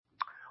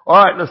All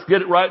right, let's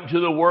get it right into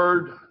the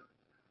Word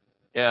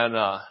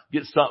and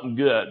get something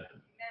good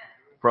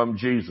from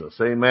Jesus.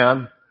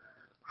 Amen.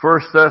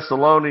 1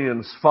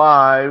 Thessalonians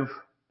 5,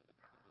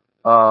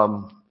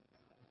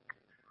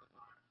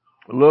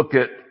 look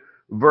at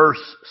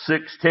verse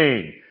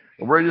 16.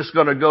 We're just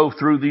going to go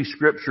through these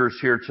scriptures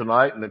here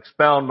tonight and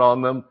expound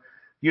on them.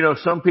 You know,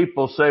 some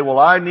people say, well,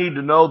 I need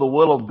to know the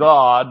will of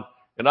God,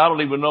 and I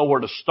don't even know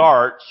where to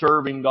start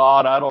serving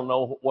God. I don't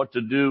know what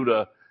to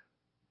do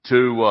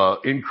to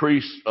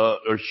increase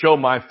or show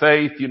my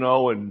faith, you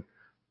know, and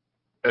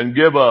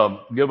give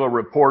a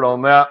report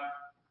on that.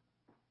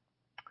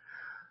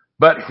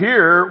 But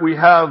here we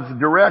have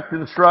direct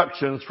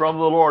instructions from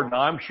the Lord.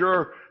 Now, I'm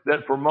sure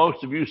that for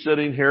most of you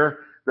sitting here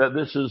that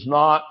this is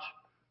not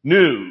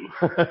new,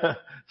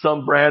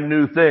 some brand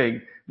new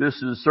thing.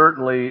 This is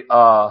certainly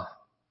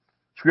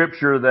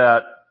scripture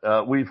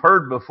that we've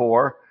heard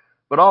before,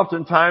 but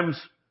oftentimes,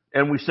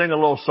 and we sing a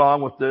little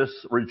song with this,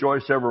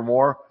 Rejoice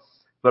Evermore,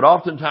 but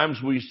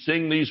oftentimes we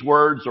sing these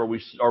words or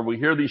we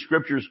hear these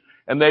scriptures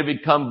and they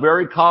become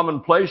very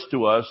commonplace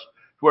to us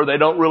where they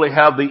don't really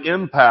have the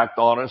impact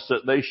on us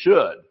that they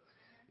should.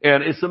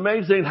 And it's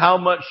amazing how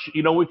much,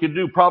 you know, we could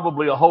do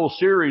probably a whole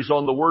series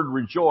on the word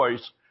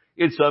rejoice.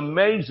 It's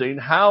amazing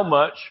how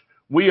much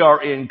we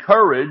are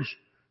encouraged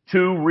to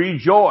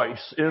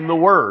rejoice in the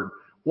Word.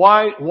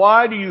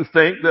 Why do you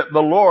think that the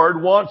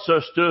Lord wants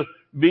us to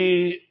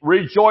be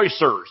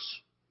rejoicers?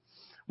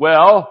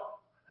 Well,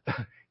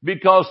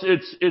 because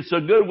it's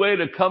a good way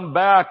to come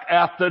back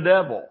at the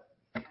devil.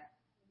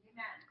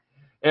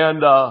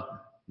 And,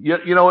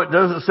 you know, it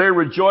doesn't say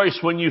rejoice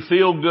when you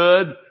feel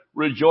good,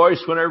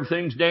 rejoice when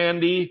everything's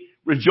dandy,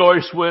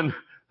 rejoice when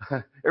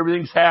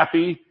everything's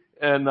happy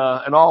and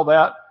all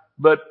that.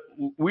 But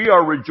we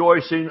are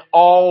rejoicing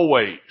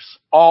always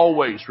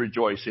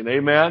rejoicing.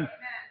 Amen.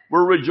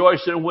 We're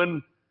rejoicing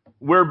when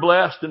we're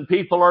blessed and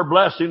people are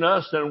blessing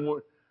us,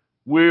 and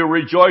we're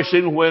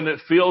rejoicing when it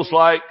feels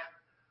like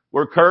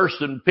we're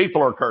cursed and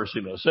people are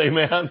cursing us.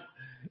 Amen.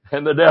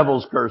 And the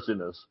devil's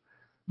cursing us.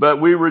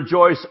 But we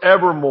rejoice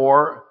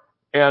evermore,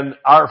 and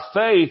our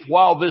faith,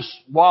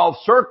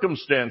 while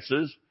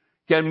circumstances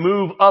can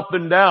move up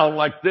and down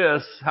like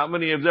this. How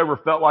many have ever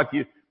felt like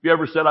you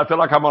ever said, I feel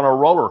like I'm on a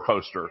roller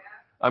coaster?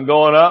 I'm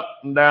going up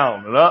and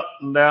down and up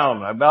and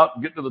down. I'm about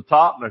to get to the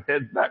top and I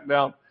head back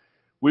down.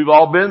 We've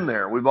all been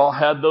there. We've all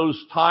had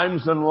those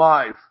times in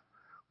life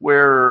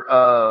where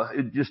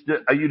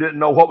you didn't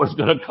know what was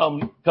going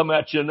to come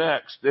at you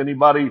next.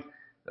 Anybody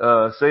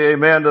say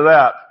amen to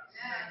that?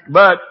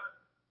 But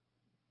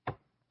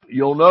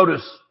you'll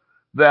notice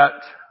that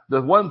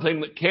the one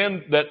thing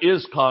that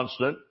is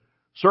constant,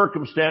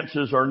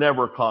 circumstances are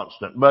never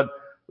constant, but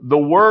the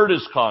Word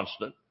is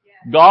constant.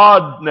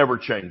 God never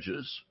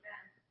changes.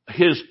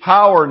 His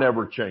power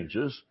never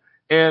changes.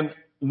 And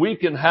we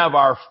can have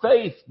our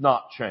faith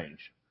not change.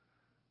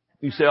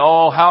 You say,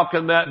 oh, how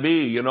can that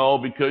be? You know,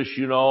 because,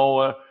 you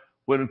know,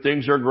 when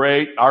things are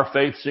great, our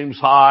faith seems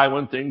high.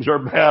 When things are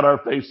bad, our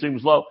faith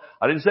seems low.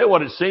 I didn't say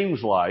what it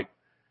seems like.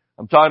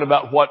 I'm talking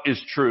about what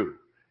is true.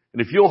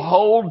 And if you'll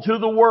hold to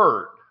the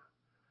Word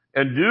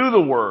and do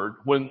the Word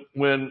when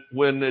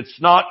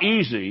it's not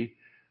easy,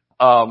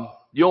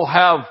 you'll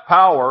have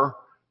power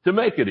to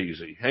make it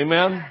easy.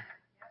 Amen?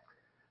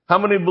 How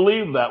many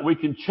believe that? We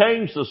can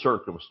change the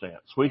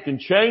circumstance. We can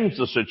change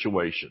the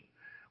situation.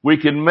 We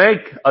can make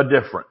a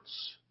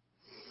difference.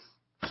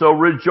 So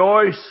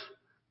rejoice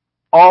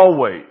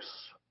always,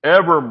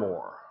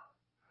 evermore.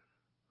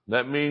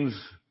 That means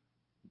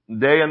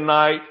day and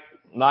night,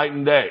 night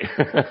and day.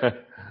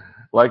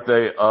 Like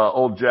the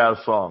old jazz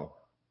song.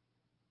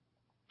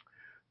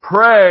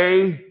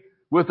 Pray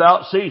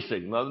without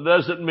ceasing. Now, that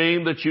doesn't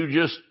mean that you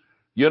just,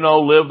 you know,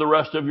 live the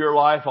rest of your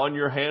life on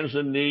your hands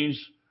and knees,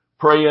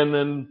 praying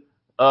and,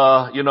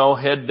 you know,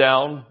 head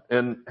down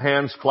and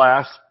hands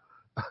clasped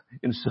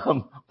in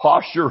some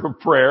posture of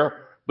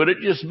prayer. But it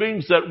just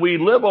means that we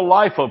live a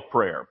life of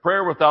prayer.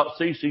 Prayer without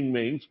ceasing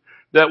means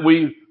that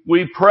we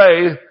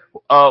pray,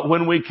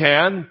 when we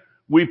can.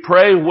 We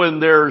pray when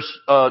there's,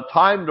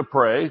 time to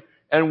pray.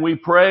 And we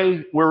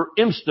pray, we're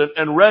instant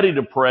and ready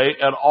to pray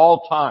at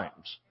all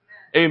times.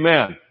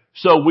 Amen.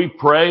 So we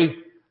pray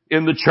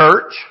in the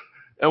church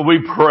and we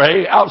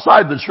pray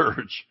outside the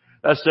church.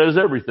 That says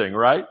everything,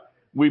 right?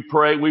 We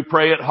pray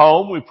at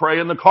home. We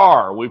pray in the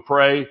car. We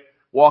pray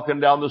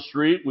walking down the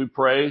street. We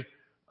pray,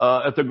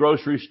 at the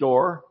grocery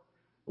store.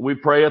 We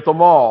pray at the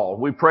mall.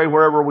 We pray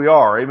wherever we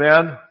are.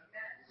 Amen.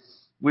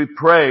 We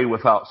pray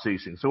without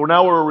ceasing. So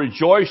now we're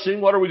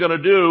rejoicing. What are we going to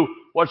do?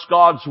 What's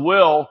God's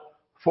will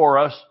for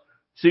us?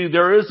 See,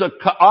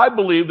 I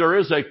believe there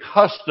is a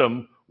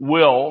custom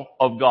will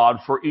of God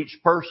for each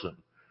person.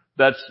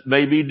 That's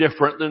maybe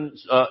different than,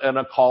 and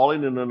a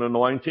calling and an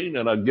anointing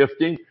and a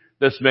gifting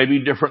that's maybe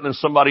different than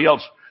somebody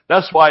else.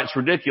 That's why it's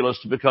ridiculous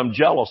to become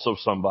jealous of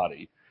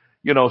somebody.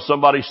 You know,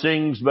 somebody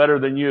sings better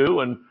than you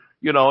and,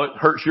 you know, it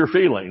hurts your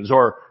feelings.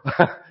 Or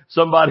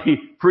somebody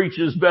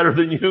preaches better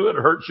than you, it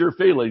hurts your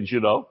feelings, you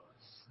know.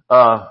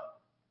 I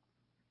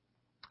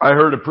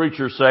heard a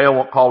preacher say, I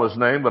won't call his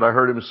name, but I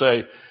heard him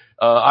say,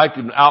 I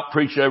can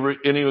out-preach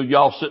any of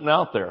y'all sitting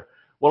out there.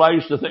 Well, I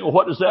used to think, well,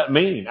 what does that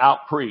mean?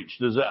 Out-preach.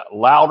 Does that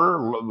louder,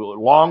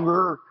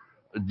 longer,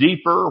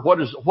 deeper? What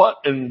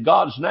in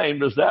God's name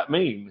does that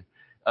mean?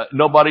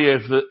 Nobody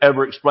has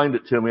ever explained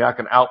it to me. I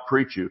can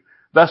out-preach you.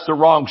 That's the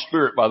wrong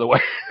spirit, by the way.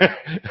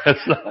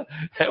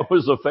 It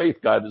was a faith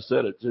guy that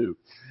said it too.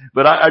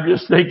 But I'm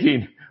just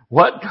thinking,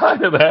 what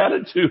kind of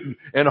attitude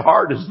and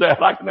heart is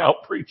that? I can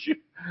out-preach you.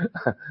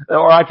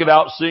 Or I can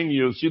out-sing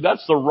you. See,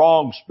 that's the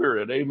wrong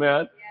spirit.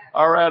 Amen.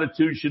 Our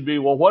attitude should be,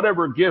 well,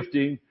 whatever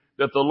gifting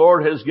that the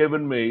Lord has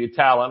given me,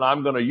 talent,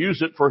 I'm going to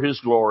use it for His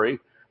glory.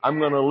 I'm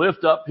going to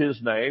lift up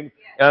His name.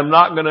 And I'm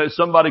not going to, if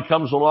somebody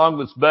comes along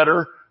that's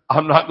better,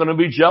 I'm not going to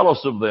be jealous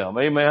of them.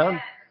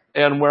 Amen.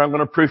 And where I'm going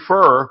to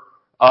prefer,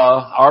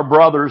 our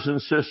brothers and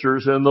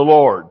sisters in the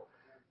Lord.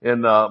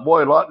 And,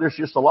 there's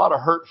just a lot of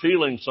hurt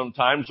feelings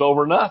sometimes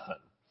over nothing.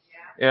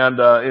 And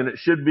it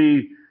should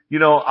be,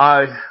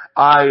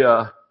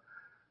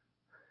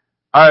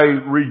 I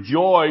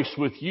rejoice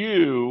with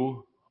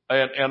you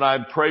and I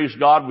praise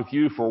God with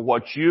you for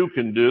what you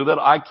can do that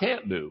I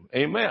can't do.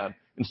 Amen.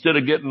 Instead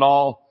of getting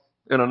all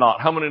in a knot.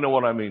 How many know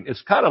what I mean?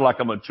 It's kind of like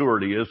a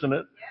maturity, isn't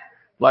it?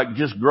 Like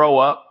just grow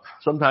up.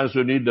 Sometimes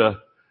we need to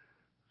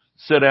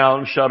sit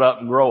down, shut up,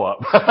 and grow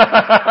up.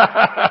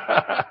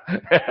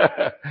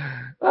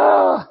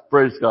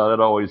 Praise God.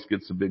 That always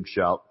gets a big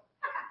shout.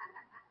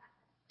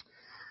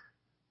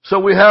 So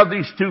we have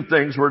these two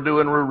things we're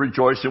doing. We're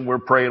rejoicing. We're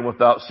praying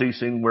without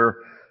ceasing. We're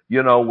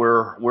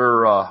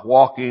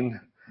walking.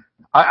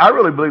 I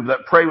really believe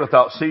that pray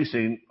without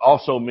ceasing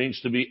also means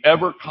to be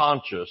ever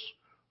conscious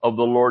of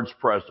the Lord's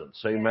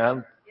presence.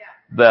 Amen.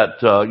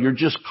 That, you're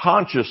just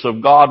conscious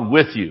of God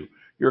with you.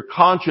 You're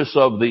conscious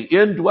of the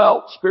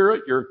indwelt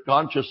Spirit. You're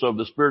conscious of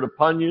the Spirit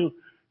upon you.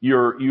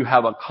 You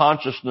have a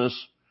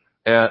consciousness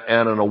and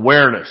an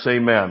awareness.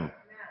 Amen.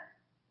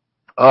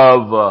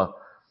 Of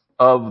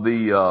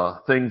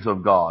the things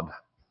of God.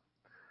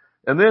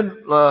 And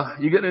then,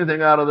 you get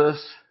anything out of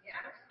this?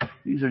 Yeah.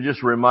 These are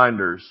just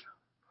reminders.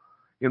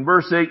 In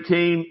verse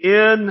 18,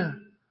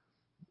 in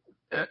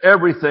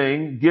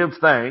everything give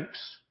thanks,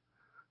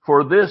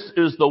 for this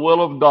is the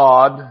will of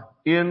God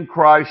in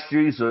Christ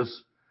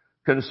Jesus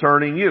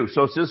concerning you.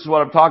 So this is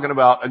what I'm talking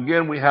about.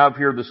 Again, we have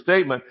here the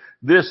statement,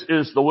 this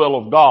is the will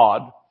of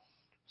God.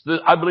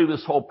 I believe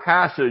this whole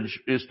passage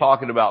is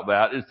talking about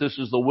that. This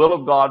is the will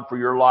of God for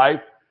your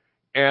life.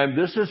 And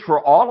this is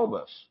for all of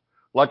us.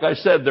 Like I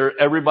said,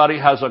 everybody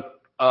has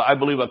I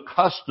believe a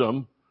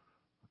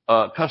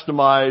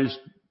customized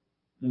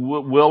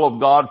will of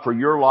God for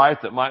your life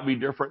that might be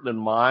different than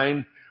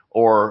mine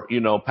or,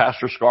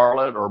 Pastor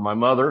Scarlett or my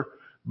mother.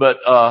 But,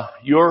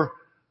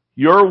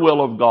 your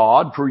will of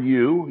God for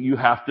you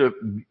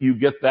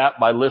get that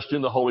by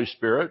listening to the Holy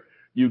Spirit.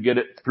 You get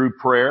it through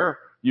prayer.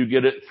 You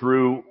get it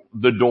through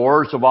the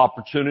doors of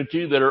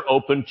opportunity that are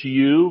open to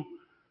you.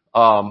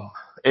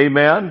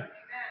 Amen.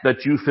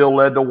 That you feel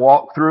led to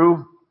walk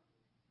through.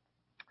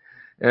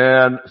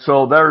 And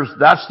so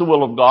that's the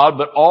will of God,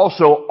 but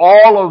also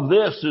all of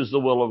this is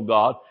the will of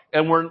God,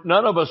 and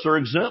none of us are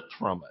exempt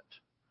from it.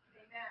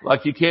 Amen.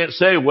 Like you can't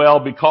say, well,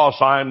 because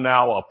I'm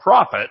now a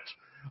prophet,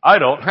 I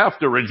don't have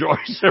to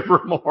rejoice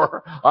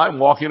evermore. I'm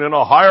walking in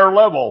a higher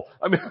level.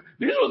 I mean,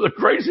 these are the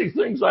crazy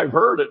things I've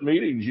heard at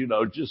meetings,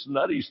 just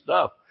nutty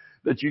stuff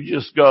that you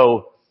just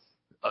go,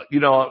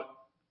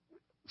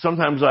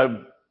 sometimes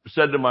I've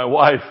said to my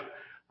wife,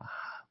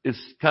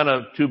 it's kind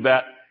of too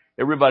bad.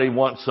 Everybody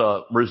wants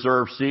a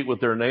reserved seat with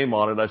their name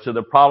on it. I said,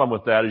 the problem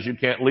with that is you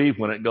can't leave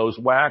when it goes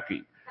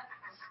wacky.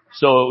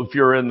 So if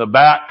you're in the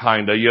back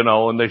kinda,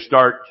 and they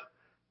start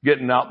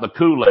getting out the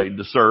Kool-Aid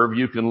to serve,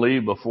 you can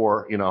leave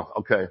before,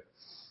 okay.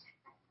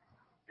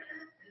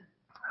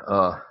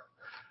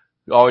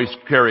 Always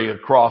carry a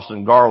cross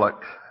and garlic.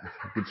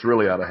 It's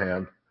really out of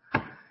hand.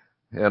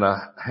 And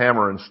a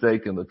hammer and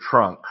stake in the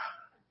trunk.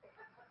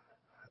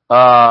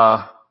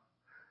 But,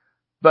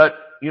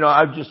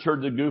 I've just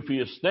heard the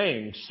goofiest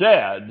thing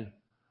said,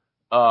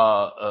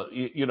 my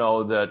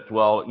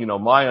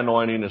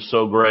anointing is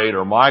so great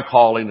or my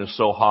calling is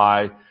so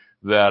high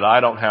that I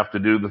don't have to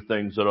do the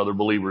things that other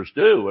believers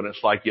do. And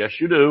it's like, yes,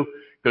 you do,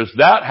 because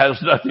that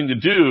has nothing to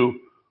do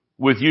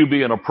with you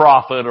being a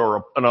prophet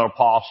or an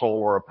apostle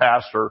or a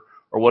pastor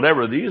or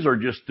whatever. These are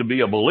just to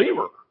be a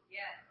believer.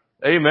 Yes.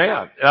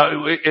 Amen.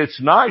 It's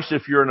nice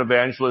if you're an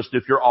evangelist,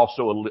 if you're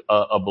also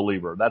a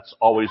believer. That's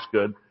always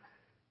good.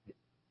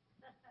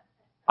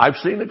 I've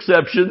seen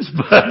exceptions,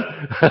 but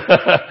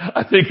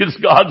I think it's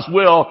God's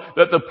will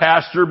that the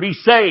pastor be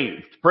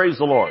saved. Praise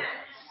the Lord.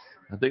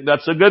 I think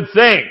that's a good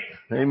thing.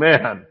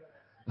 Amen.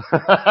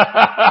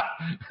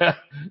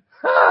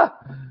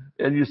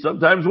 And you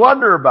sometimes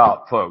wonder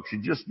about folks.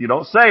 You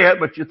don't say it,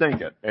 but you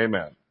think it.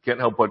 Amen. Can't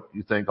help what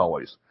you think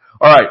always.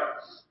 All right.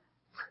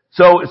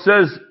 So it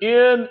says,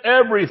 in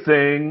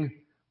everything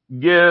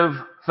give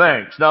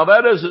thanks. Now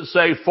that doesn't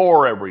say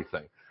for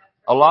everything.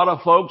 A lot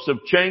of folks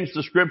have changed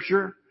the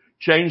scripture,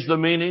 changed the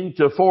meaning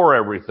to for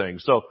everything.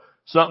 So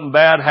something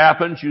bad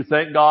happens, you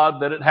thank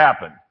God that it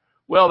happened.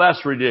 Well,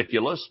 that's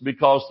ridiculous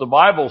because the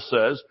Bible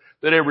says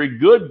that every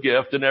good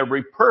gift and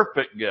every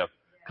perfect gift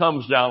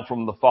comes down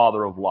from the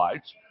Father of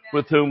lights,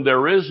 with whom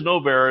there is no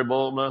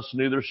variableness,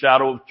 neither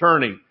shadow of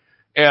turning.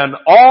 And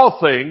all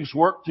things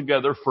work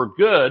together for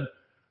good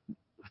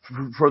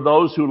for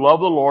those who love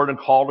the Lord and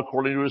called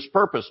according to His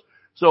purpose.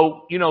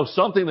 So,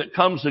 something that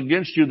comes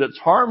against you that's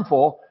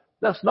harmful,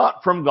 that's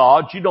not from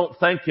God. You don't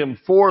thank Him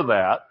for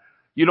that.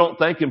 You don't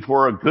thank Him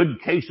for a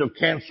good case of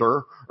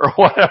cancer or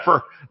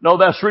whatever. No,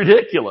 that's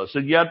ridiculous.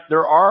 And yet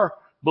there are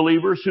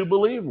believers who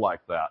believe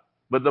like that.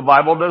 But the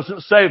Bible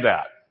doesn't say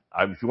that.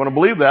 If you want to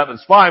believe that,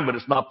 that's fine, but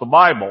it's not the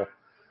Bible.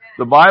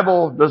 The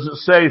Bible doesn't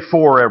say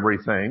for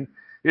everything.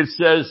 It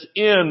says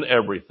in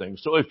everything.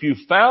 So if you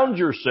found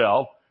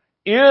yourself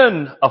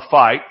in a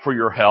fight for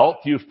your health,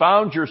 you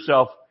found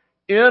yourself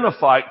in a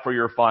fight for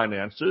your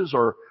finances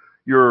or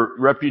your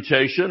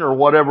reputation or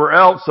whatever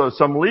else, so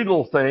some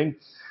legal thing,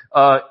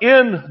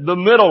 in the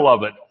middle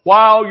of it,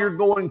 while you're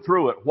going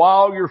through it,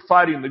 while you're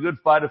fighting the good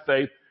fight of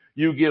faith,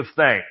 you give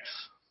thanks.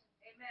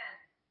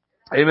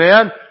 Amen.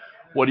 Amen?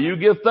 What do you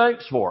give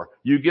thanks for?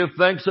 You give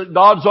thanks that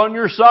God's on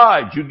your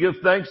side. You give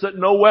thanks that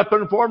no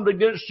weapon formed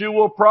against you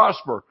will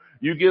prosper.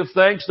 You give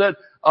thanks that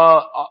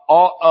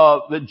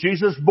that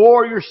Jesus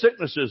bore your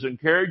sicknesses and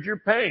carried your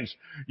pains.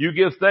 You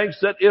give thanks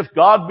that if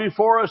God be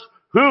for us,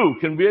 who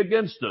can be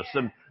against us?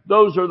 And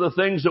those are the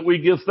things that we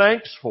give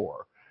thanks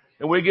for.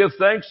 And we give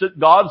thanks that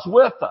God's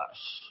with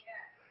us.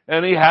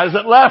 And He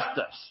hasn't left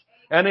us.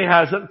 And He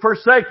hasn't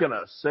forsaken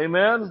us.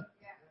 Amen?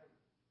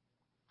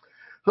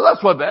 So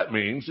that's what that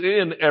means.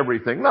 In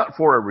everything, not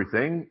for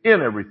everything,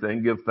 in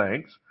everything, give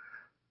thanks.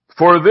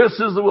 For this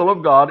is the will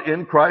of God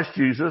in Christ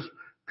Jesus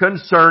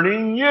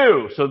concerning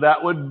you. So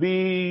that would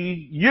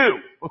be you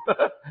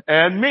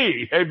and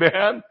me.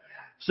 Amen.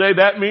 Say,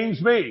 that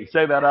means me.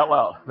 Say that out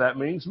loud. That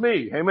means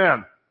me.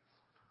 Amen.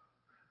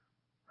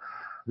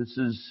 This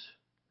is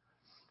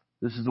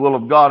the will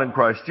of God in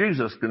Christ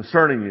Jesus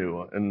concerning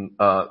you. And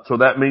so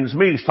that means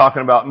me. He's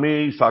talking about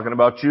me. He's talking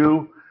about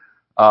you.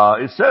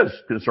 It says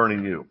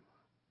concerning you.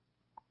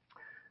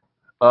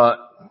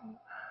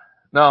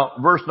 Now,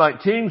 verse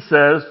 19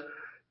 says,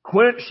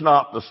 quench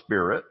not the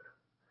Spirit.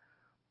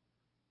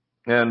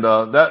 And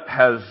that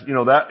has,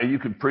 that you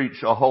could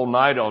preach a whole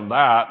night on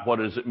that. What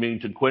does it mean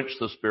to quench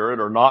the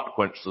Spirit or not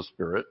quench the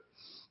Spirit?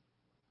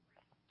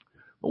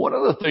 But one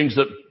of the things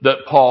that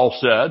Paul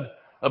said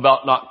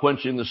about not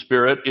quenching the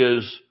Spirit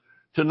is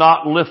to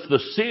not lift the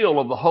seal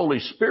of the Holy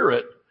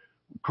Spirit,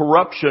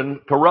 corrupt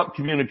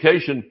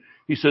communication.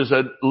 He says,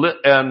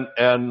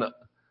 and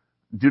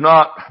do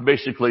not,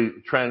 basically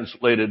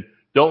translated,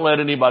 don't let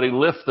anybody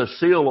lift the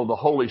seal of the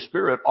Holy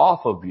Spirit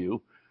off of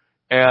you,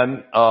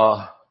 and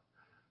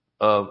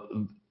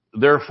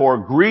therefore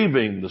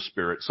grieving the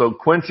Spirit. So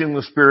quenching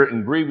the Spirit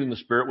and grieving the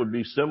Spirit would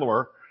be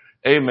similar.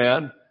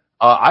 Amen.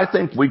 I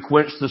think we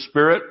quench the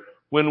Spirit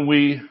when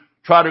we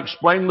try to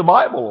explain the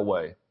Bible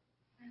away,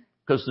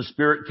 because the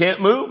Spirit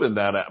can't move in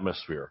that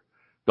atmosphere.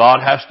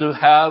 God has to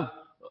have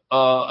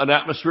an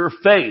atmosphere of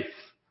faith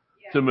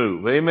to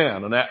move.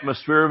 Amen. An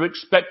atmosphere of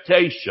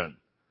expectation.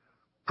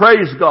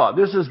 Praise God.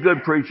 This is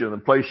good preaching. The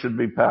place should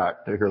be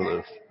packed to hear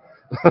this.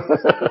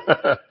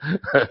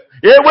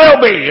 It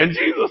will be in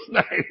Jesus'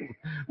 name.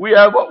 We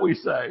have what we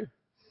say.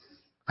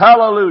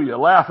 Hallelujah.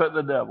 Laugh at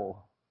the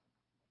devil.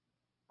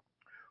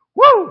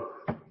 Woo!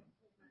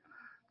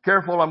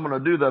 Careful, I'm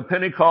going to do the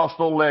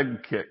Pentecostal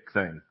leg kick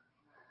thing.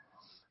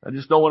 I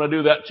just don't want to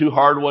do that too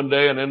hard one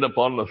day and end up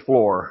on the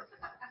floor.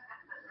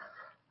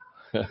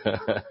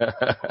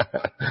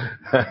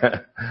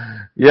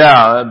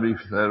 Yeah,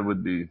 that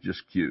would be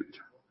just cute.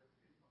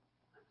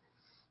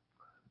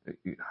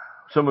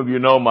 Some of you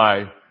know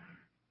my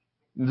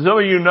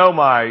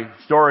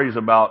stories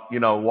about,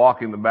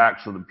 walking the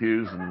backs of the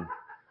pews and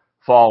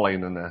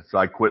falling, and so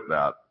I quit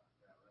that.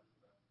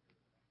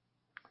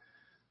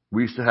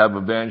 We used to have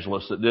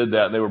evangelists that did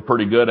that, and they were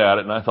pretty good at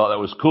it, and I thought that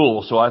was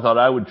cool, so I thought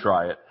I would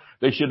try it.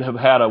 They should have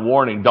had a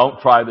warning, don't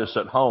try this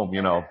at home,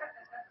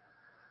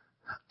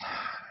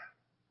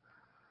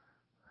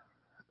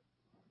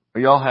 Are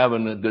y'all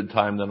having a good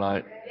time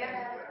tonight?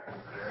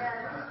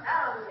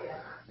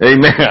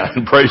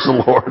 Amen. Praise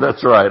the Lord.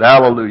 That's right.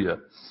 Hallelujah.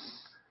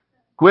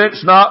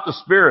 Quench not the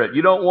Spirit.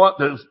 You want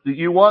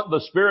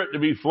the Spirit to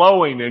be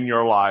flowing in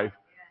your life,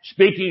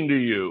 speaking to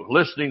you,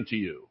 listening to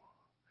you.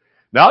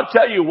 Now I'll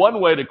tell you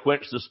one way to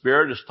quench the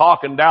Spirit is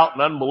talking doubt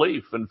and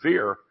unbelief and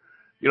fear.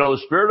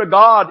 The Spirit of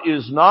God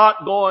is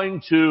not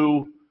going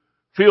to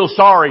feel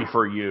sorry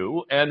for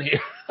you, and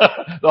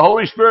the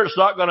Holy Spirit's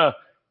not going to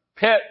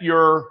pet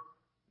your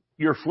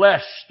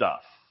flesh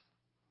stuff.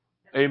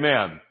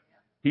 Amen.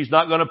 He's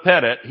not going to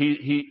pet it.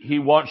 He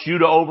wants you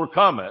to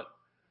overcome it.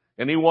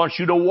 And He wants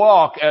you to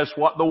walk as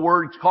what the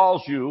Word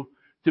calls you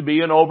to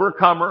be, an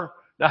overcomer.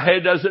 Now, hey,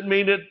 it doesn't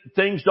mean that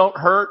things don't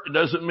hurt. It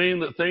doesn't mean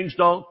that things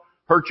don't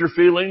hurt your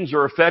feelings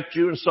or affect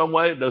you in some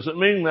way. It doesn't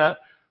mean that.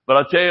 But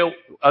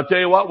I'll tell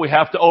you what, we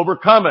have to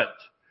overcome it.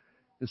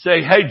 And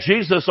say, hey,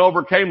 Jesus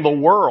overcame the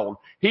world.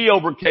 He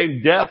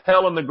overcame death,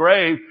 hell, and the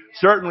grave.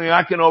 Certainly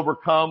I can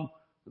overcome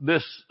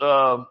this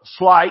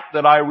slight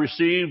that I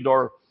received,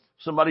 or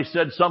somebody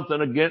said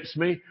something against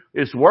me.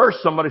 It's worse,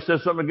 somebody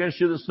says something against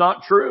you that's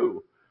not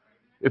true.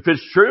 If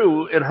it's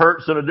true, it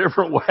hurts in a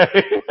different way.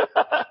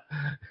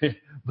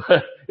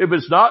 But if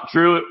it's not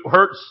true, it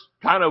hurts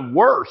kind of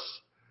worse.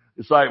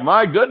 It's like,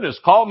 my goodness,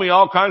 call me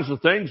all kinds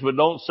of things, but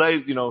don't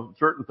say,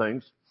 certain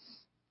things.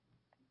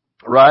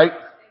 Right?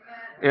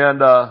 And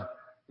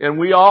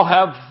we're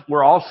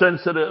all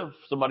sensitive.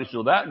 Somebody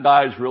said, that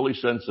guy's really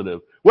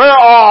sensitive. We're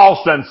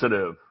all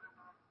sensitive.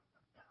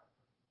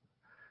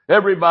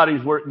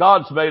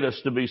 God's made us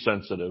to be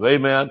sensitive.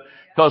 Amen.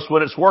 Because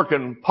when it's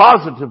working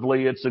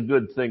positively, it's a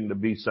good thing to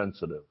be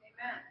sensitive.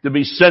 To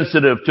be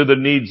sensitive to the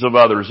needs of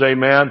others.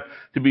 Amen.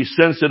 To be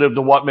sensitive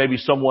to what maybe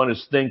someone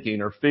is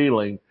thinking or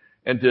feeling,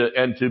 and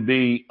to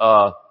be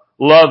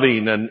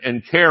loving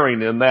and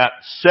caring in that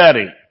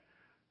setting.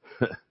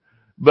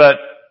 But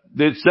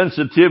the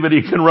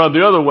sensitivity can run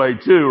the other way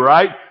too,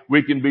 right?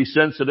 We can be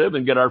sensitive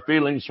and get our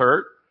feelings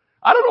hurt.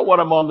 I don't know what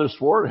I'm on this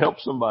for. It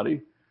helps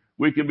somebody.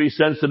 We can be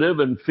sensitive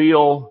and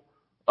feel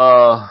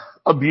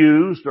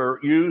abused or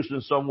used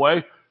in some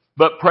way.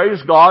 But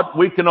praise God,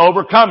 we can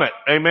overcome it.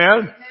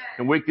 Amen?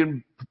 And we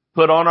can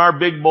put on our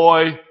big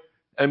boy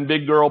and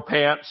big girl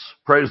pants,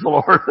 praise the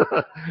Lord,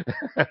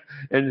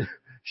 and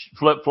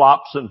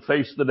flip-flops and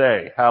face the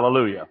day.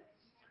 Hallelujah.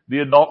 The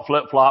adult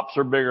flip-flops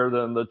are bigger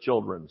than the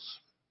children's.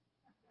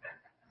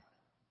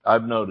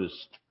 I've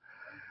noticed.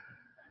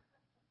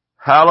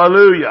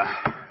 Hallelujah.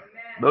 Amen.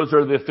 Those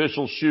are the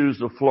official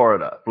shoes of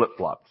Florida,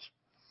 flip-flops.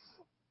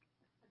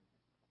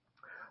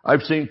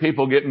 I've seen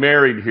people get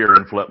married here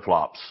in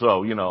flip-flops,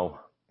 so,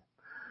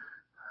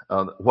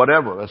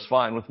 whatever, that's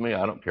fine with me,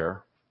 I don't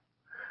care.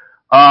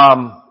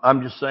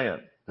 I'm just saying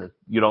that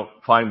you don't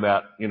find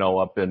that,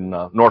 up in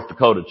North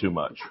Dakota too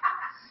much.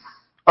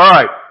 All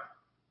right.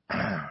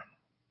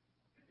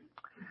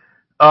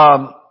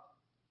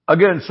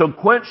 Again, so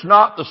quench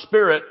not the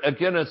Spirit.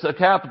 Again, it's a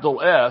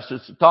capital S.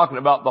 It's talking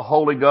about the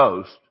Holy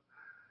Ghost.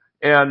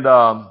 And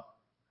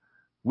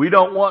we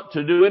don't want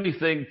to do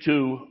anything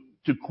to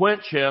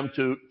quench Him,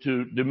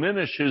 to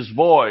diminish His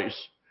voice.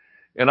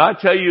 And I'll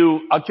tell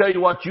you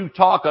what, you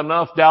talk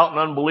enough doubt and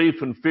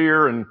unbelief and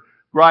fear and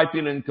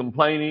griping and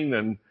complaining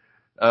and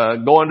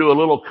going to a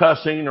little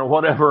cussing or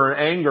whatever,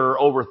 and anger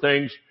over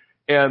things,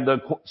 and the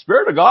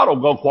Spirit of God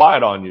will go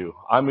quiet on you.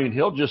 I mean,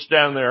 He'll just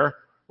stand there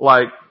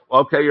like,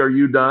 okay, are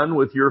you done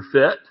with your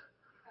fit?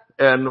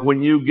 And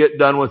when you get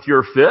done with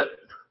your fit,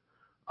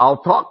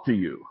 I'll talk to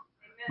you.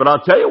 But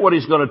I'll tell you what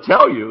He's going to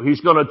tell you.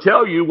 He's going to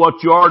tell you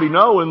what you already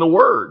know in the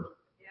Word.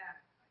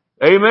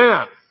 Yeah. Amen.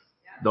 Yeah.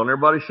 Don't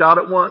everybody shout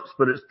at once,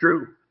 but it's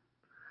true.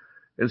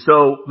 And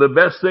so the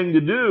best thing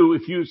to do,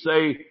 if you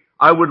say,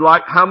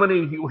 how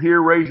many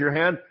here raise your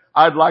hand?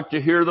 I'd like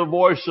to hear the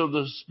voice of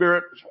the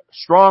Spirit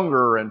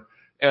stronger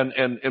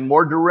and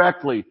more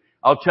directly.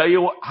 I'll tell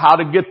you how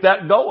to get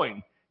that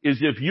going, is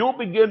if you'll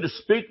begin to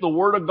speak the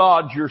Word of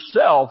God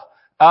yourself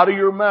out of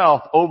your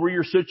mouth over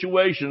your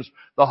situations,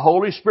 the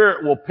Holy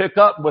Spirit will pick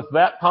up with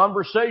that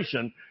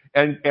conversation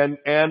and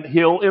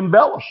He'll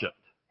embellish it.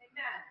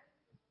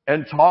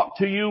 Amen. And talk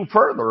to you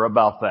further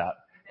about that.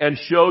 And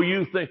show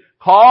you things.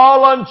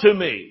 Call unto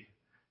me,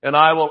 and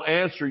I will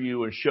answer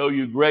you and show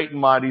you great and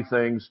mighty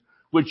things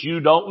which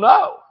you don't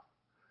know.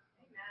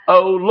 Amen.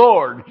 Oh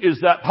Lord, is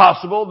that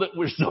possible that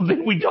we're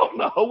something we don't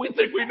know? We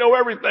think we know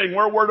everything.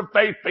 We're word of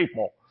faith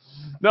people.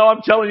 No,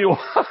 I'm telling you,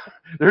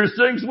 there's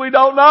things we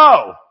don't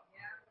know.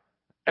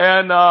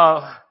 And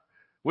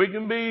we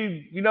can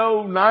be,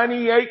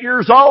 98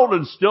 years old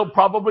and still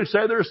probably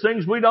say there's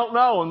things we don't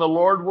know, and the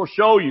Lord will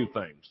show you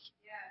things.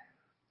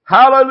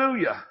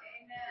 Hallelujah. Amen.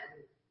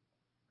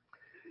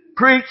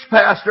 Preach,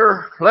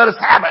 Pastor. Let us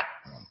have it.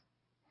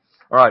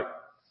 All right.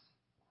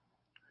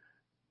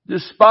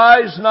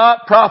 Despise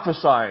not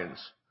prophesying.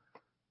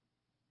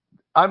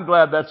 I'm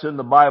glad that's in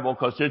the Bible,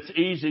 because it's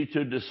easy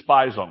to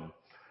despise them.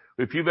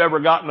 If you've ever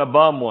gotten a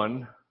bum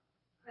one,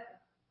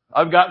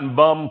 I've gotten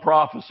bum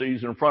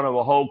prophecies in front of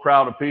a whole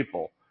crowd of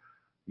people,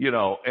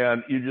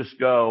 and you just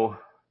go,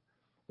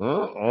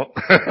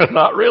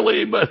 not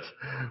really, but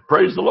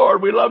praise the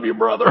Lord, we love you,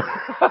 brother.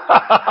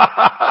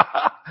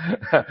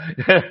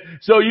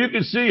 So you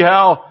can see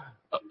how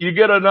you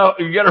get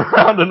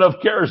around enough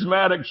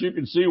charismatics, you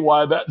can see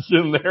why that's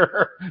in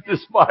there.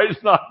 Despise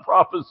not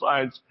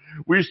prophesying.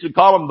 We used to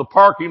call them the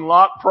parking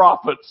lot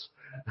prophets.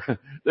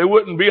 They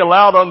wouldn't be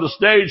allowed on the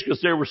stage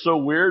because they were so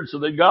weird, so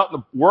they got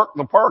to work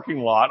in the parking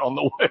lot on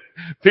the way.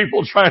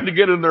 People trying to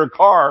get in their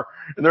car,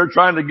 and they're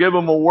trying to give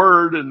them a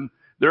word, and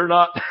they're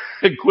not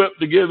equipped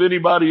to give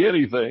anybody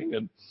anything.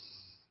 And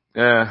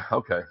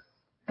okay.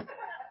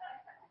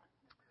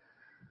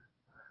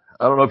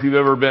 I don't know if you've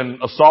ever been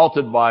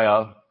assaulted by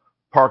a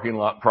parking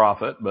lot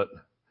prophet, but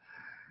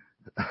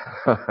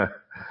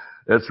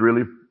that's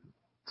really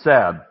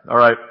sad. All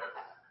right.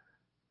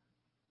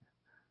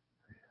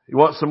 You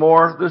want some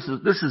more?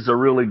 This is a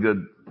really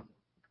good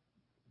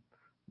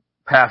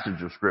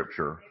passage of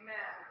Scripture. Amen.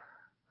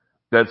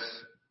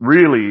 That's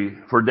really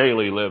for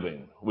daily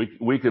living.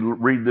 We could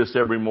read this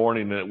every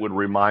morning and it would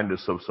remind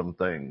us of some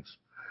things.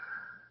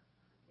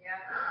 Yeah.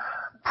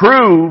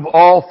 Prove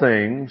all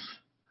things.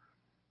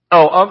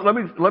 Let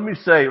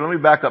me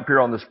back up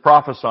here on this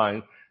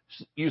prophesying.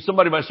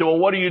 Somebody might say, well,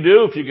 what do you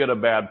do if you get a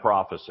bad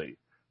prophecy?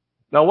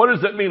 Now, what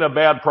does it mean, a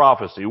bad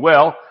prophecy?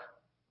 Well,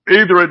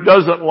 either it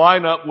doesn't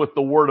line up with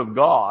the Word of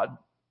God.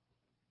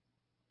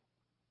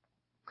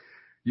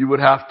 You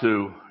would have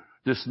to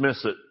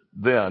dismiss it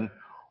then.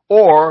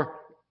 Or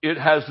it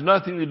has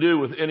nothing to do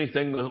with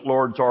anything the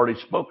Lord's already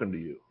spoken to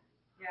you.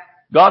 Yeah.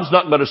 God's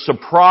not going to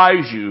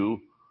surprise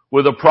you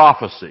with a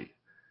prophecy.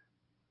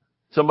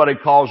 Somebody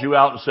calls you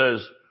out and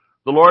says,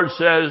 the Lord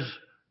says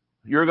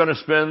you're going to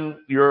spend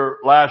your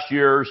last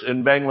years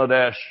in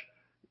Bangladesh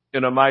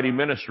in a mighty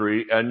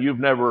ministry, and you've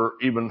never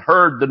even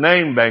heard the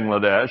name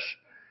Bangladesh,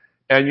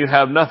 and you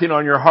have nothing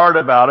on your heart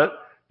about it.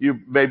 You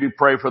maybe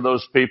pray for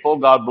those people.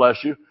 God bless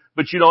you.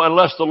 But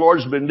unless the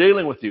Lord's been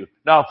dealing with you.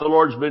 Now, if the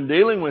Lord's been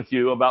dealing with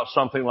you about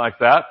something like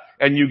that,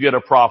 and you get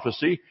a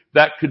prophecy,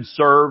 that could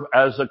serve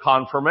as a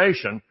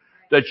confirmation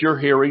that you're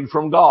hearing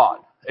from God.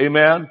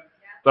 Amen?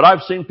 But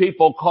I've seen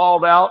people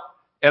called out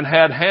and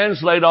had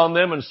hands laid on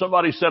them, and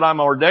somebody said,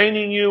 I'm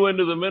ordaining you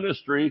into the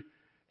ministry,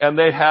 and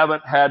they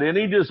haven't had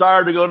any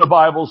desire to go to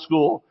Bible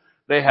school.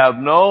 They have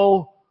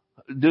no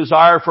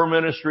desire for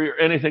ministry or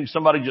anything.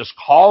 Somebody just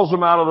calls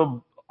them out of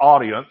the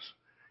audience.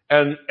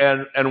 And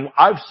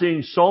I've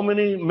seen so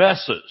many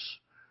messes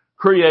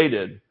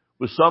created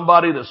with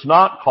somebody that's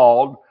not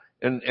called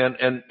and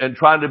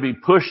trying to be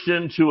pushed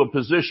into a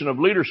position of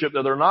leadership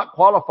that they're not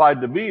qualified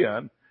to be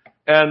in.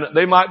 And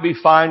they might be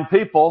fine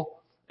people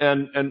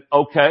and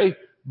okay,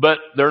 but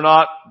they're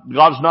not,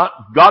 God's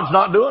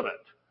not doing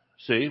it.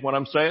 See what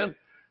I'm saying?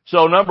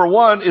 So number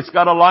one, it's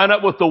got to line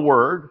up with the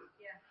Word.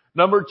 Yeah.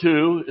 Number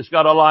two, it's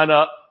got to line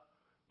up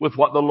with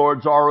what the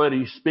Lord's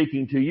already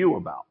speaking to you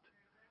about.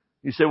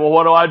 You say, well,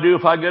 what do I do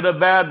if I get a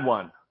bad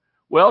one?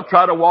 Well,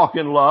 try to walk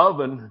in love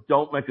and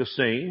don't make a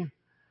scene.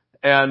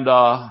 And,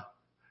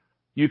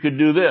 you could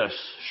do this,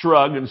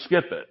 shrug and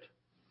skip it.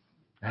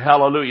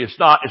 Hallelujah. It's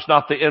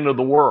not the end of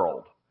the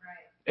world.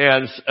 Right.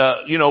 And,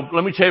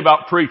 let me tell you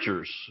about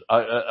preachers.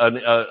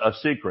 A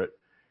secret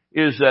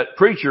is that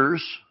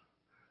preachers,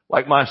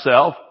 like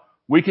myself,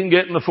 we can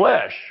get in the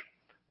flesh.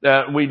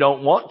 That we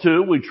don't want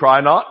to, we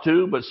try not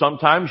to, but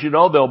sometimes,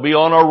 they'll be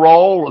on a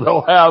roll, or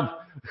they'll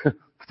have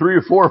 3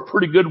 or 4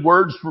 pretty good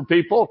words for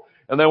people,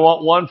 and they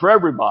want one for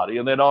everybody,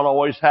 and they don't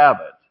always have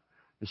it.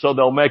 And so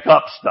they'll make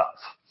up stuff.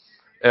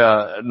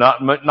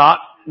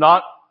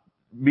 Not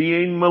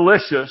being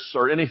malicious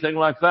or anything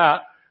like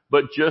that,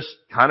 but just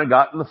kind of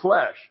got in the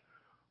flesh.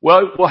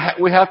 Well,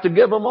 we have to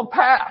give them a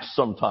pass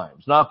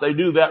sometimes. Now, if they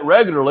do that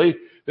regularly,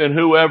 then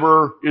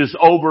whoever is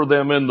over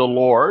them in the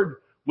Lord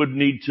would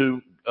need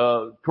to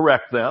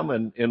correct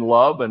them in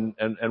love and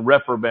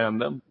reprimand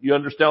them. You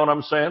understand what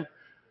I'm saying?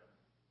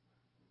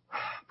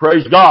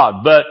 Praise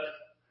God. But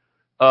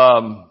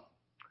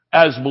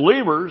as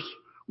believers,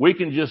 we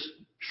can just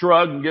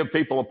shrug and give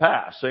people a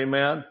pass.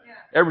 Amen? Yeah.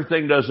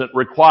 Everything doesn't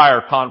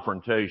require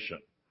confrontation.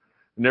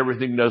 And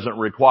everything doesn't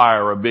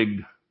require a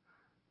big,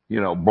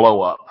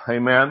 blow up.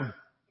 Amen?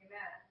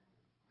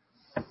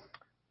 Amen.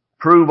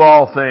 Prove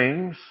all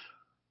things.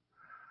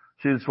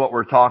 See, that's what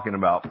we're talking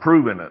about.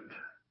 Proving it.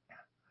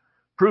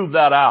 Prove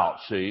that out,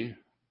 see?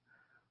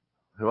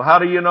 Well, how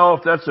do you know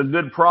if that's a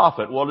good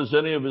prophet? Well, does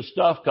any of his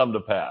stuff come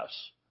to pass?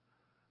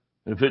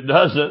 If it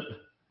doesn't,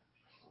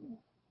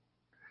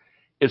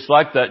 it's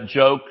like that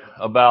joke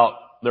about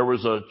there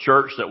was a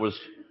church that was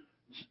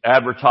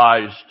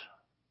advertised.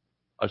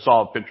 I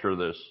saw a picture of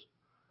this.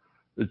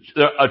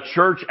 A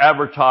church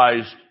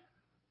advertised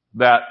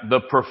that the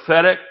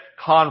prophetic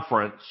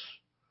conference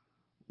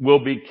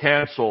will be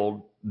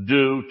canceled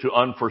due to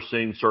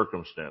unforeseen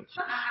circumstances.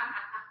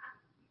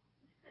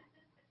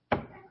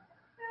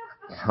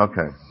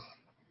 Okay.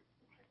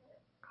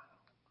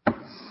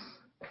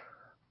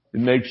 It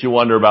makes you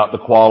wonder about the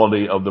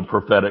quality of the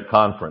prophetic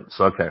conference.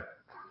 Okay.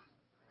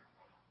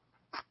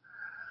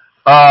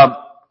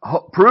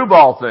 Prove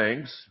all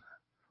things.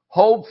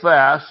 Hold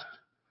fast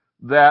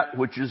that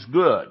which is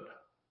good.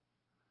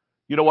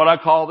 You know what I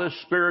call this?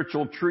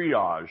 Spiritual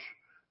triage.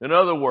 In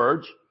other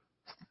words,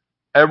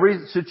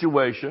 every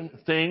situation,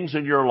 things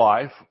in your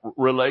life,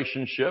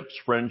 relationships,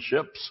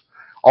 friendships,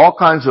 all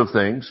kinds of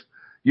things,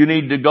 you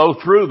need to go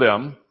through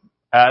them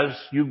as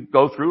you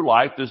go through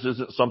life. This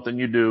isn't something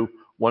you do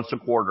once a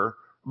quarter,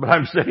 but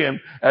I'm saying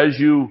as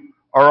you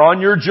are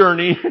on your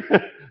journey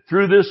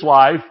through this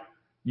life,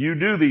 you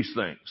do these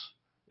things.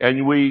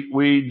 And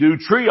we do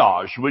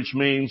triage, which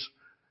means,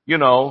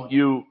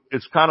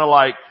 it's kind of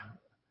like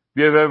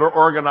if you've ever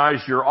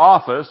organized your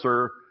office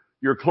or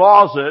your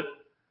closet,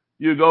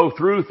 you go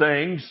through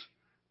things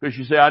because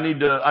you say, I need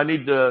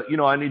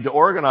to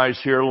organize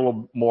here a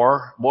little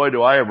more. Boy,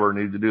 do I ever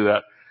need to do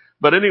that.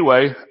 But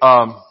anyway,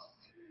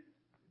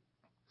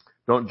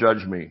 don't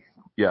judge me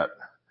yet.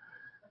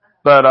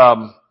 But,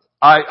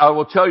 I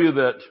will tell you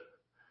that,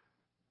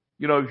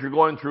 if you're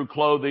going through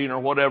clothing or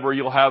whatever,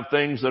 you'll have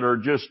things that are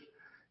just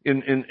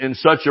in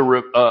such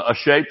a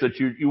shape that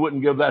you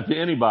wouldn't give that to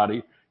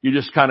anybody. You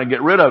just kind of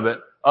get rid of it.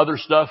 Other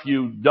stuff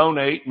you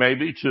donate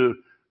maybe to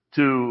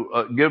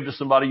give to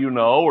somebody you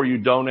know, or you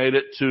donate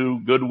it to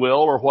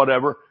Goodwill or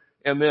whatever.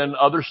 And then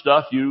other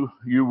stuff you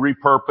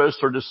repurpose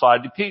or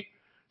decide to keep.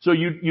 So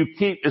you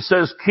keep, it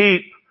says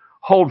keep,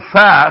 hold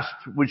fast,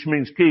 which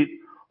means keep,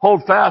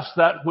 hold fast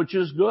that which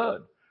is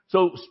good.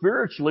 So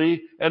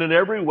spiritually and in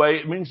every way,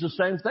 it means the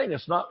same thing.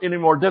 It's not any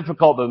more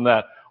difficult than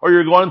that. Or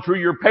you're going through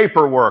your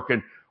paperwork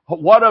and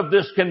what of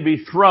this can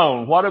be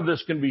thrown? What of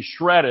this can be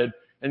shredded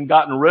and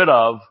gotten rid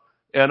of?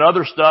 And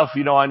other stuff,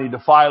 I need to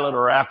file it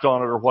or act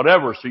on it or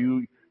whatever. So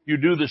you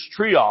do this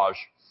triage.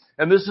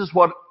 And this is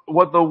what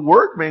the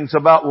word means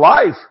about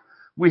life.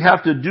 We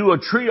have to do a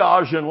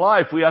triage in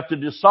life. We have to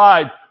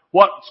decide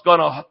what's going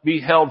to be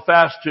held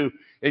fast to,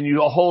 and you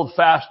hold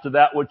fast to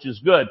that which is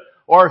good.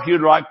 Or if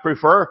you'd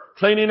prefer,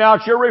 cleaning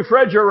out your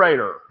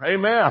refrigerator.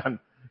 Amen.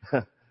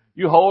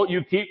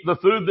 You keep the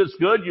food that's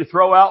good, you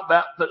throw out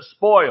that's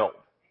spoiled.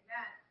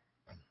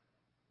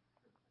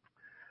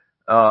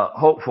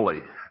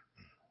 Hopefully.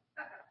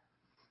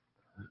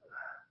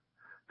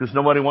 Because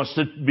nobody wants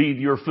to be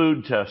your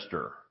food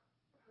tester.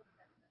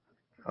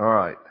 All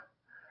right.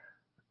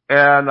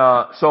 And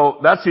so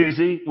that's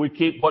easy. We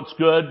keep what's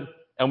good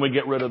and we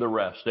get rid of the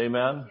rest.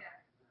 Amen.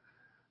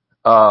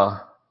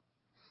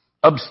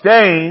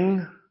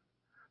 Abstain,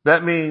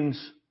 that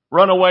means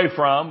run away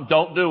from,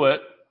 don't do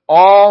it,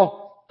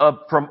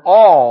 from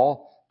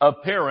all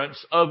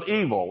appearance of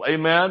evil.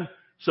 Amen.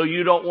 So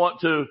you don't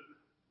want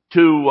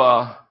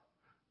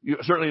you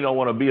certainly don't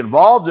want to be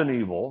involved in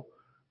evil,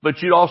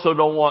 but you also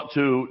don't want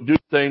to do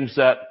things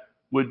that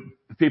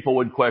people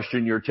would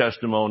question your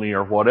testimony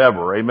or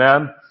whatever.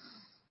 Amen.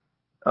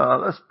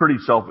 That's pretty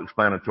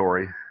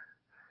self-explanatory.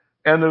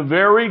 And the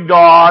very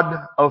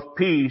God of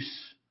peace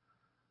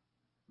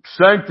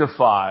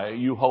sanctify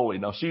you wholly.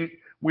 Now see,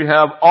 we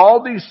have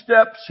all these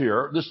steps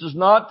here. This is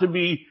not to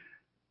be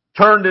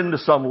turned into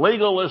some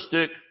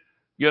legalistic,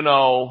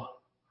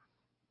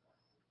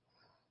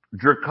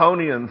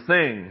 draconian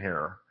thing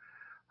here.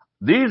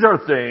 These are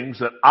things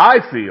that I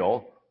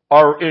feel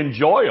are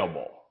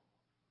enjoyable.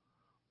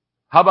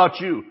 How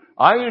about you?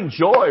 I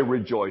enjoy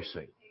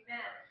rejoicing.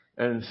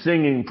 Amen. And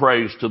singing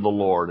praise to the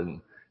Lord and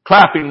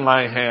clapping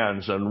my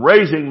hands and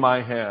raising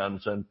my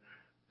hands and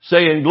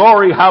saying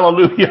glory,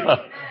 hallelujah, amen,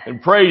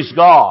 and praise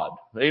God.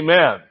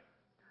 Amen.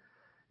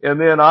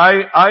 And then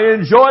I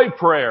enjoy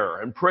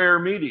prayer and prayer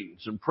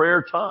meetings and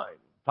prayer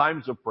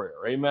times of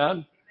prayer. Amen.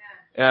 Amen.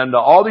 And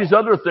all these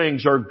other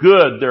things are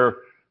good.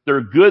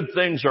 They're good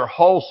things. They're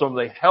wholesome.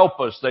 They help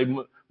us. They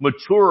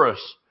mature us.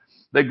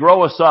 They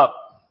grow us up.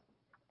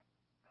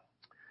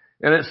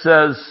 And it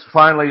says,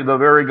 finally, the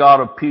very God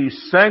of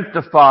peace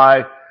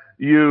sanctify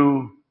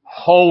you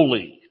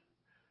wholly.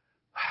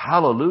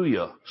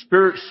 Hallelujah.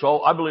 Spirit,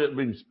 soul, I believe it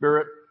means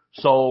spirit,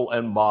 soul,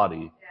 and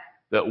body.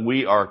 That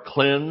we are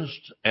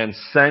cleansed and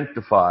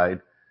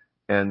sanctified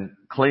and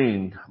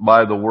cleaned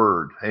by the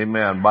Word.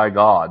 Amen. By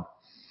God.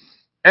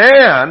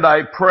 And I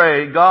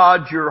pray,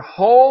 God, your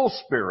whole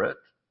spirit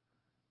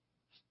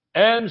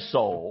and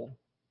soul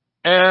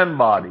and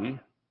body,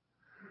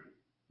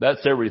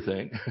 that's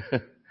everything,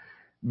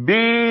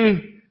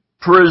 be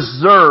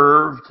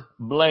preserved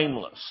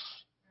blameless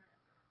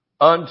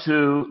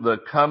unto the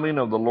coming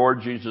of the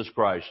Lord Jesus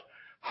Christ.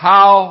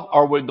 How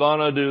are we going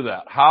to do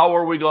that? How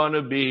are we going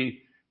to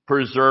be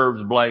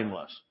preserved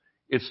blameless?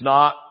 It's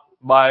not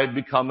by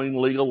becoming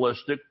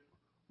legalistic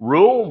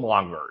rule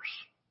mongers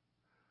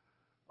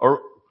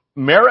or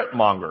merit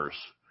mongers.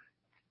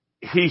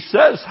 He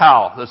says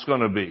how that's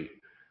going to be.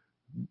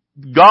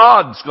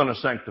 God's going to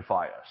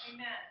sanctify us.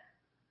 Amen.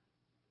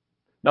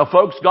 Now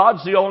folks,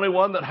 God's the only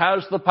one that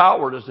has the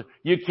power to,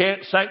 you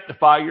can't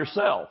sanctify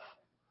yourself.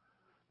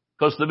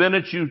 Because the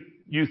minute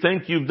you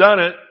think you've done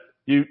it,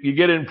 you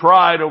get in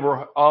pride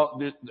over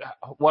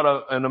what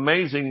an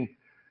amazing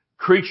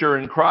creature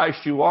in Christ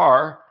you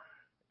are,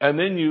 and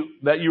then you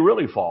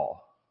really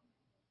fall.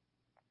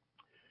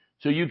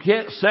 So you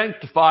can't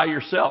sanctify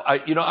yourself.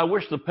 I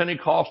wish the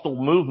Pentecostal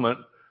movement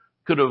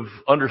could have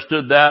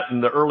understood that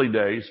in the early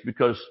days,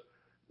 because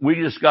we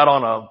just got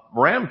on a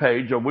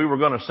rampage of we were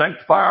going to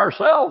sanctify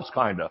ourselves,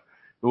 kind of.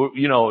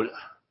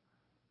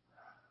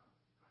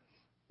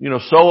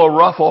 Sew a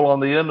ruffle on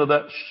the end of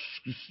that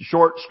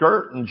short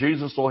skirt and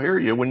Jesus will hear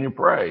you when you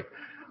pray.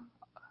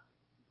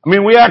 I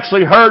mean, we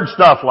actually heard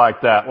stuff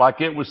like that,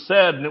 like it was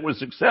said and it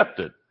was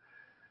accepted.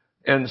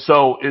 And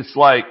so it's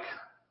like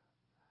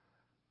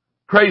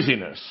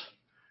craziness,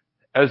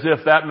 as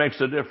if that makes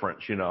a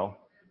difference,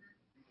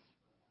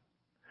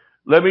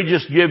 Let me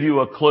just give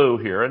you a clue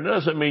here. It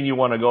doesn't mean you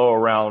want to go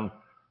around,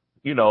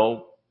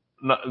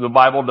 the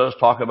Bible does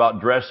talk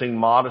about dressing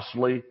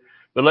modestly,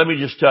 but let me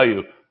just tell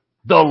you,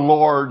 the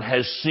Lord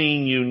has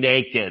seen you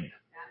naked.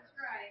 That's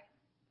right.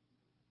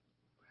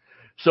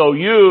 So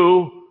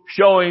you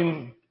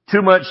showing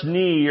too much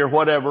knee or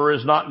whatever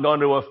is not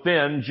going to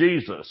offend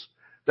Jesus.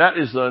 That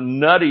is the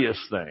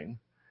nuttiest thing.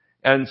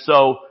 And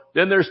so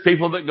then there's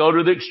people that go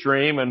to the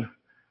extreme, and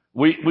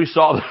we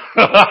saw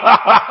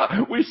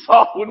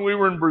when we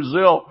were in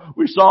Brazil,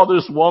 we saw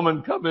this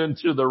woman come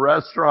into the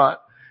restaurant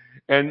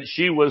and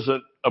she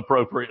wasn't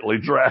appropriately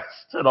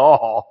dressed at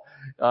all.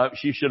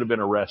 She should have been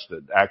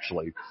arrested,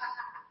 actually.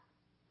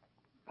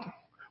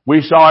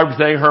 We saw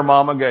everything her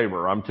mama gave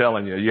her. I'm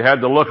telling you, you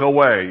had to look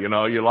away. You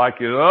know,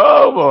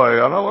 oh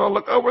boy, I don't want to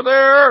look over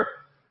there.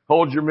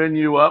 Hold your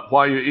menu up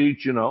while you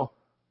eat, you know.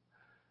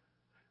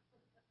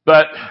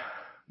 But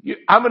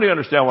how many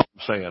understand what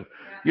I'm saying?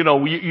 You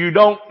know, you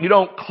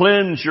don't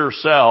cleanse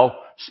yourself,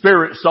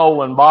 spirit,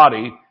 soul, and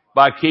body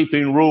by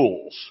keeping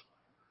rules.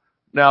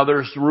 Now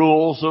there's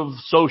rules of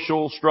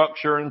social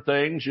structure and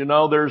things, you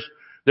know, there's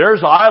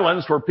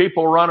islands where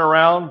people run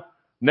around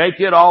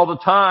naked all the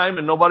time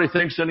and nobody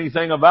thinks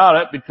anything about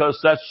it because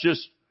that's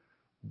just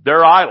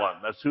their island.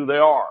 That's who they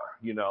are,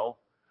 you know.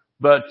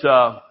 But,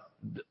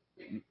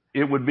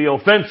 it would be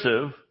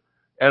offensive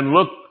and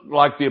look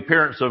like the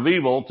appearance of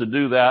evil to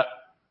do that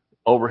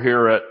over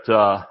here at,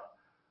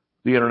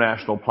 the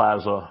International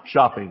Plaza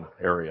shopping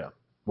area,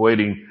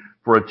 waiting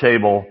for a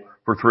table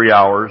for 3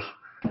 hours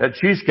at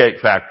Cheesecake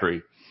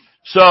Factory.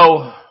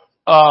 So,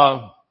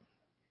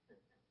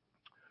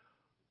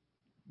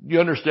 you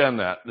understand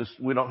that.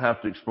 We don't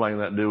have to explain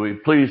that, do we?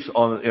 Please,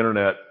 on the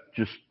internet,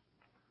 just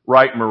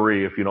write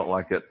Marie if you don't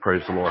like it.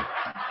 Praise the Lord.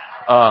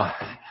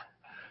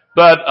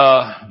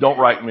 But don't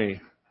write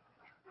me.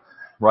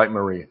 Write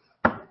Marie.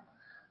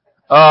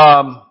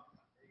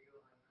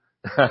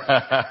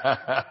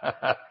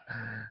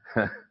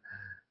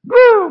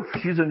 Woo!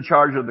 She's in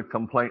charge of the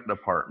complaint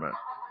department.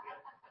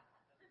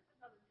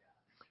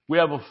 We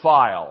have a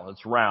file.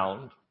 It's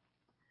round.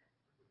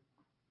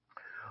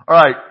 All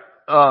right.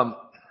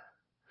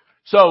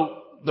 So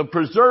the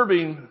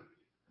preserving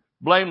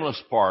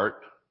blameless part,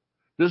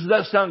 does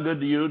that sound good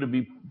to you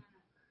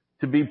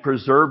to be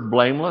preserved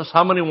blameless?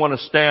 How many want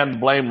to stand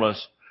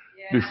blameless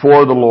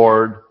before the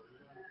Lord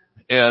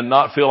and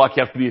not feel like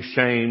you have to be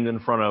ashamed in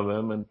front of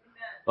Him and,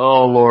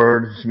 oh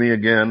Lord, it's me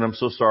again. I'm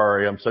so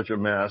sorry. I'm such a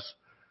mess.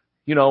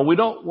 You know,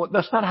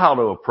 that's not how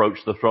to approach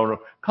the throne.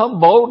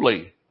 Come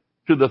boldly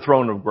to the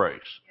throne of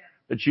grace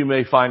that you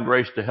may find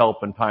grace to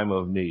help in time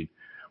of need.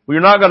 Well,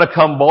 you're not going to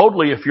come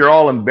boldly if you're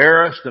all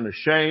embarrassed and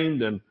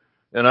ashamed and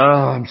oh,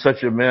 I'm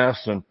such a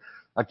mess and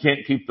I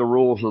can't keep the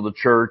rules of the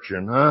church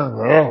and,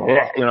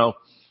 you know.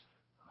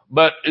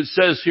 But it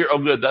says here, oh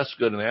good, that's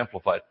good and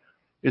amplified.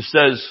 It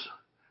says,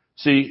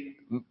 see,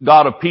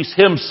 God of peace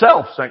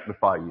Himself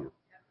sanctify you.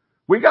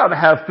 We got to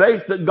have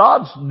faith that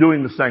God's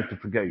doing the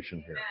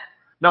sanctification here.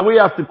 Now we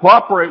have to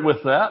cooperate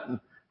with that.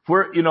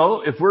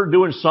 If we're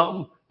doing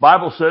something,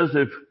 Bible says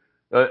if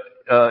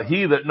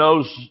he that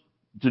knows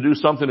to do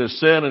something is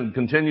sin and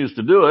continues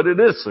to do it, it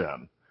is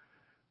sin.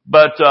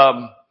 But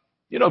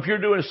if you're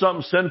doing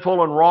something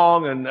sinful and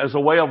wrong and as a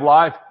way of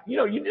life,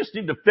 you just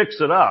need to fix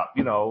it up.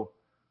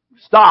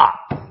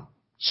 Stop.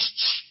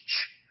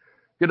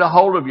 Get a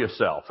hold of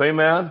yourself.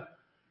 Amen.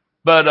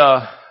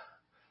 But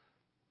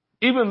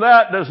even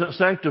that doesn't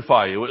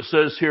sanctify you. It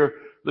says here,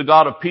 the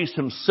God of peace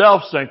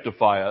Himself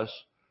sanctify us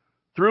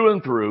through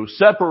and through,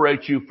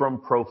 separate you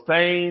from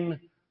profane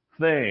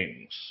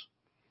things,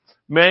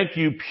 make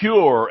you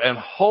pure and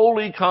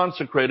wholly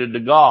consecrated to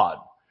God,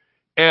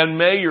 and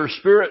may your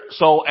spirit,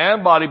 soul,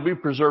 and body be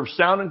preserved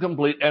sound and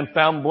complete and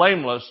found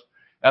blameless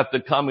at the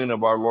coming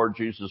of our Lord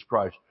Jesus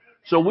Christ.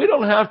 So we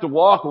don't have to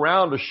walk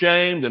around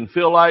ashamed and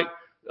feel like,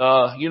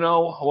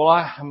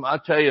 I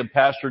tell you,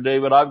 Pastor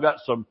David, I've got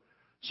some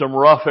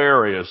rough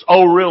areas.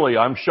 Oh, really?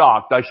 I'm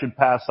shocked. I should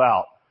pass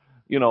out.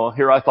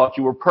 Here I thought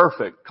you were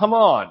perfect. Come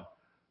on.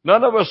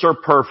 None of us are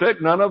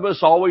perfect. None of us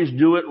always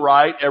do it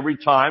right every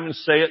time and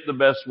say it the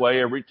best way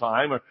every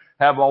time or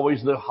have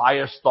always the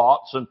highest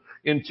thoughts and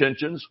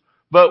intentions.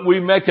 But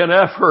we make an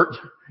effort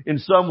in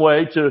some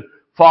way to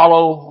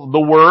follow the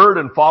Word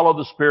and follow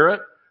the Spirit,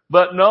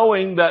 but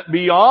knowing that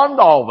beyond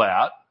all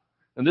that,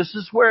 and this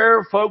is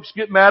where folks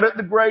get mad at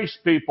the grace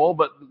people,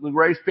 but the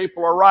grace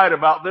people are right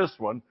about this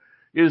one,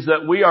 is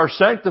that we are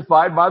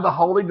sanctified by the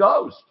Holy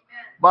Ghost,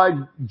 by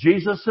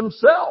Jesus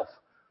Himself.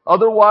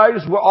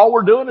 Otherwise, all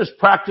we're doing is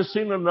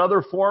practicing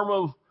another form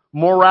of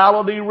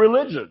morality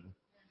religion.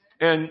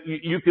 And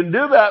you can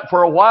do that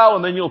for a while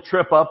and then you'll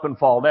trip up and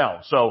fall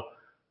down. So,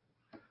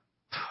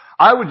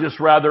 I would just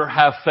rather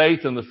have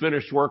faith in the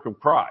finished work of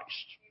Christ.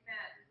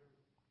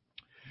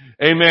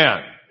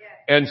 Amen.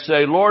 And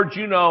say, Lord,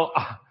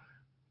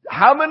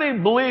 how many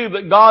believe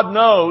that God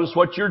knows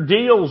what your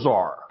deals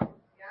are?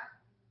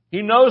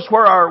 He knows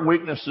where our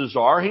weaknesses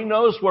are. He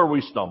knows where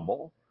we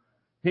stumble.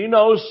 He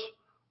knows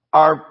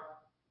our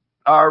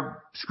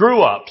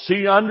screw-ups.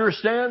 He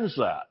understands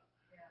that.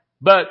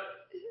 But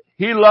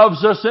He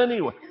loves us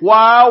anyway.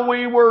 While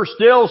we were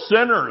still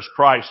sinners,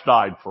 Christ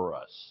died for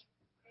us.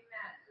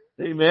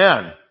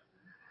 Amen.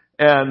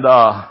 And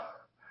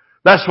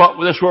that's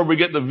where we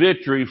get the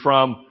victory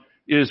from,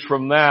 is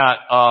from that.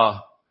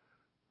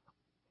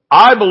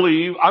 I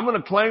believe, I'm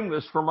going to claim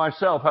this for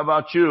myself. How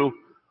about you?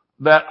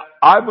 That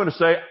I'm going to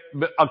say,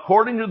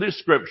 according to this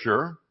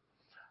scripture,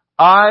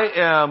 I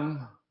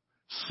am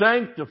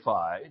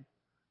sanctified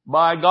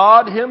by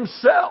God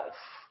Himself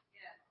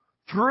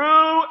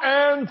through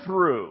and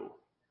through.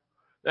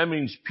 That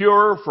means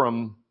pure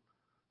from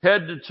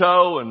head to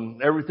toe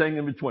and everything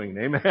in between.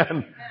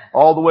 Amen.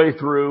 All the way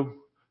through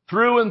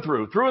Through and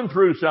through. Through and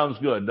through sounds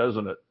good,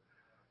 doesn't it?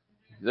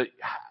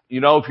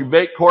 If you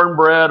bake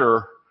cornbread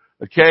or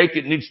a cake,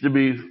 it needs to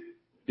be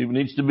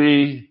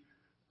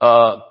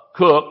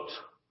cooked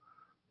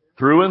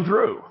through and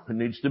through. It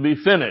needs to be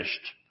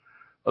finished.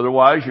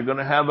 Otherwise, you're going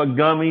to have a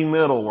gummy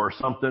middle or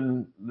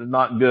something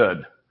not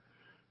good.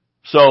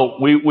 So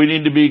we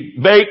need to be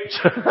baked,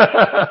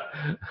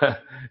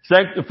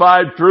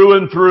 sanctified through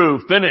and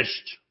through,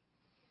 finished,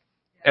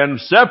 and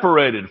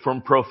separated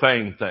from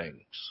profane things.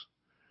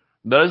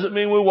 Doesn't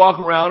mean we walk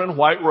around in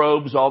white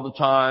robes all the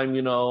time,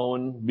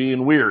 and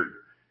being weird.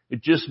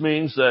 It just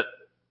means that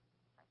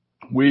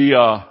we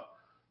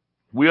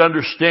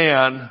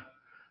understand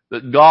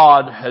that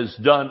God has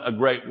done a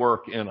great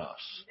work in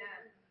us.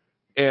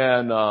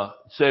 And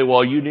say,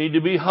 well, you need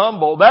to be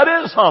humble. That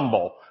is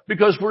humble,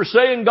 because we're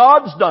saying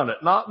God's done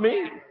it, not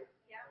me.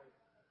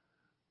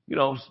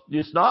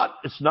 It's not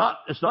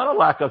a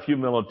lack of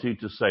humility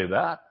to say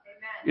that.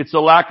 It's a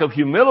lack of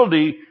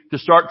humility to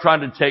start trying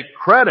to take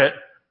credit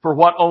for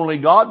what only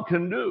God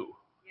can do.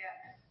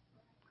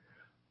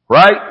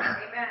 Right?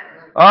 Amen.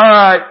 All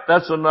right.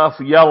 That's enough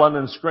yelling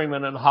and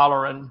screaming and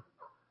hollering.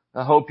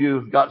 I hope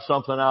you got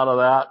something out of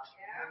that.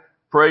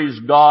 Praise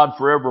God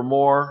for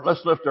Evermore.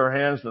 Let's lift our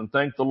hands and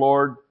thank the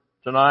Lord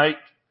tonight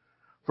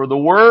for the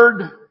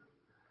Word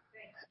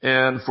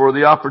and for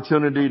the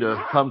opportunity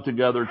to come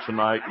together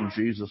tonight in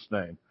Jesus'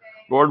 name.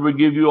 Lord, we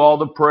give you all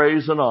the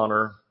praise and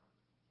honor.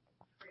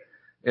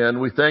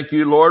 And we thank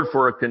you, Lord,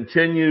 for a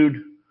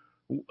continued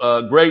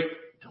great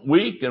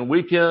week and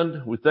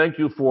weekend. We thank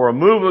you for a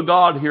move of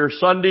God here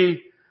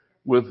Sunday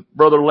with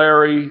Brother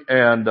Larry,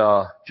 and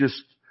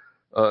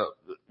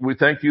we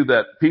thank you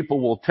that people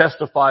will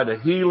testify to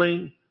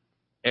healing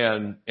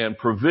and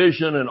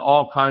provision and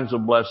all kinds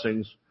of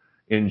blessings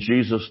in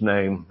Jesus'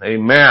 name.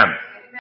 Amen.